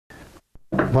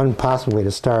One possible way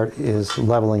to start is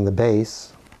leveling the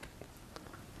base.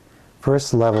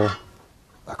 First level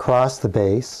across the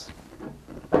base.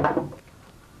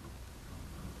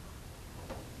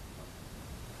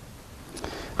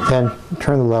 Then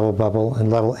turn the level bubble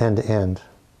and level end to end.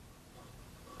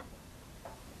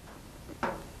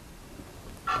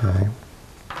 Okay.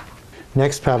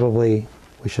 Next, probably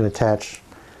we should attach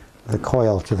the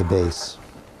coil to the base.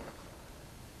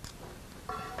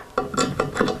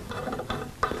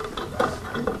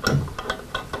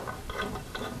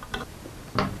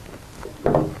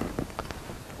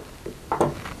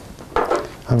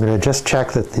 I'm going to just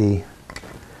check that the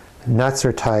nuts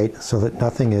are tight so that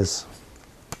nothing is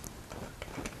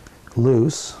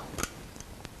loose.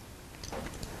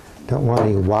 Don't want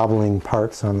any wobbling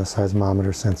parts on the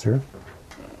seismometer sensor.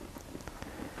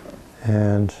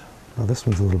 And, oh, this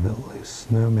one's a little bit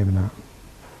loose. No, maybe not.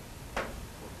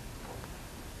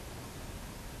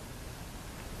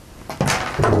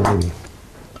 Maybe.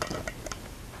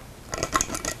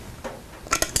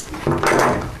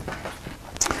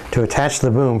 To attach the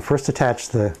boom, first attach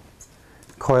the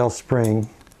coil spring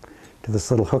to this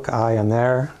little hook eye on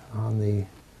there, on the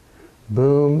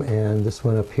boom, and this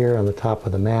one up here on the top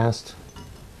of the mast.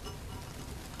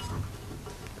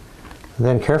 And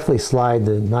then carefully slide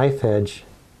the knife edge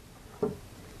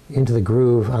into the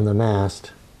groove on the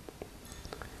mast,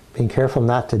 being careful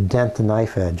not to dent the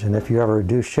knife edge. And if you ever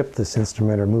do ship this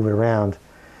instrument or move it around,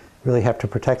 you really have to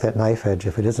protect that knife edge.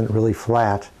 If it isn't really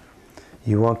flat,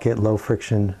 you won't get low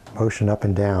friction motion up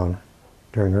and down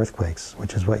during earthquakes,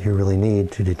 which is what you really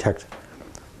need to detect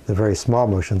the very small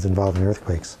motions involved in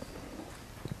earthquakes.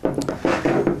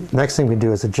 Next thing we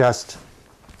do is adjust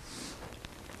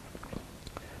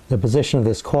the position of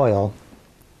this coil,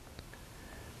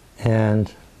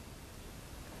 and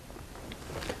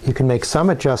you can make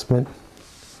some adjustment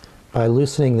by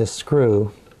loosening this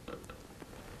screw,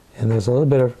 and there's a little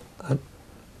bit of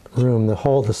room.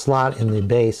 The slot in the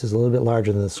base is a little bit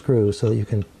larger than the screw, so that you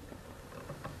can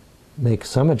make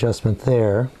some adjustment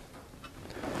there.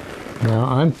 Now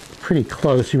I'm pretty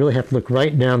close. You really have to look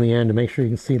right down the end to make sure you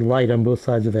can see light on both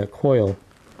sides of that coil.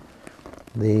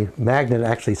 The magnet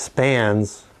actually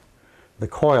spans the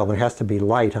coil. There has to be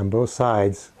light on both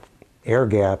sides, air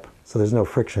gap, so there's no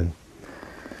friction.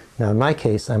 Now in my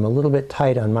case, I'm a little bit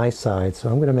tight on my side, so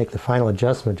I'm going to make the final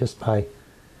adjustment just by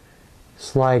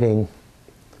sliding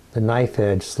the knife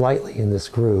edge slightly in this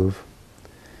groove.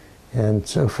 And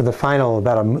so for the final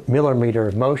about a millimeter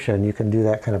of motion, you can do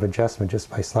that kind of adjustment just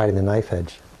by sliding the knife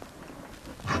edge.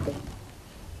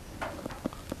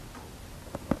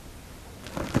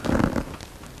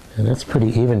 And that's pretty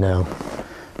even now,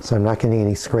 so I'm not getting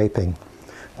any scraping.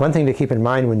 One thing to keep in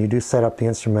mind when you do set up the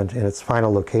instrument in its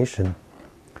final location,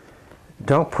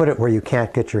 don't put it where you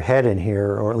can't get your head in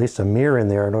here, or at least a mirror in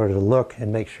there, in order to look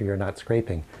and make sure you're not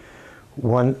scraping.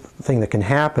 One thing that can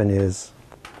happen is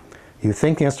you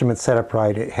think the instrument's set up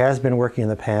right, it has been working in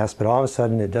the past, but all of a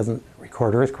sudden it doesn't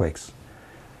record earthquakes.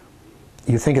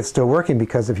 You think it's still working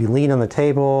because if you lean on the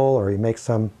table or you make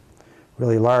some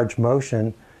really large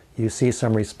motion, you see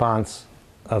some response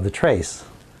of the trace.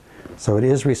 So it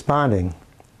is responding,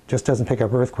 just doesn't pick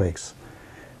up earthquakes.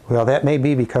 Well, that may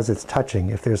be because it's touching.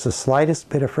 If there's the slightest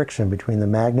bit of friction between the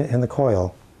magnet and the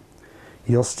coil,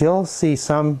 you'll still see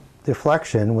some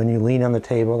deflection when you lean on the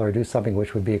table or do something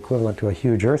which would be equivalent to a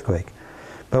huge earthquake.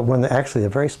 But when actually the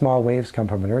very small waves come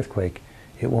from an earthquake,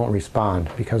 it won't respond.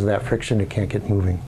 Because of that friction, it can't get moving.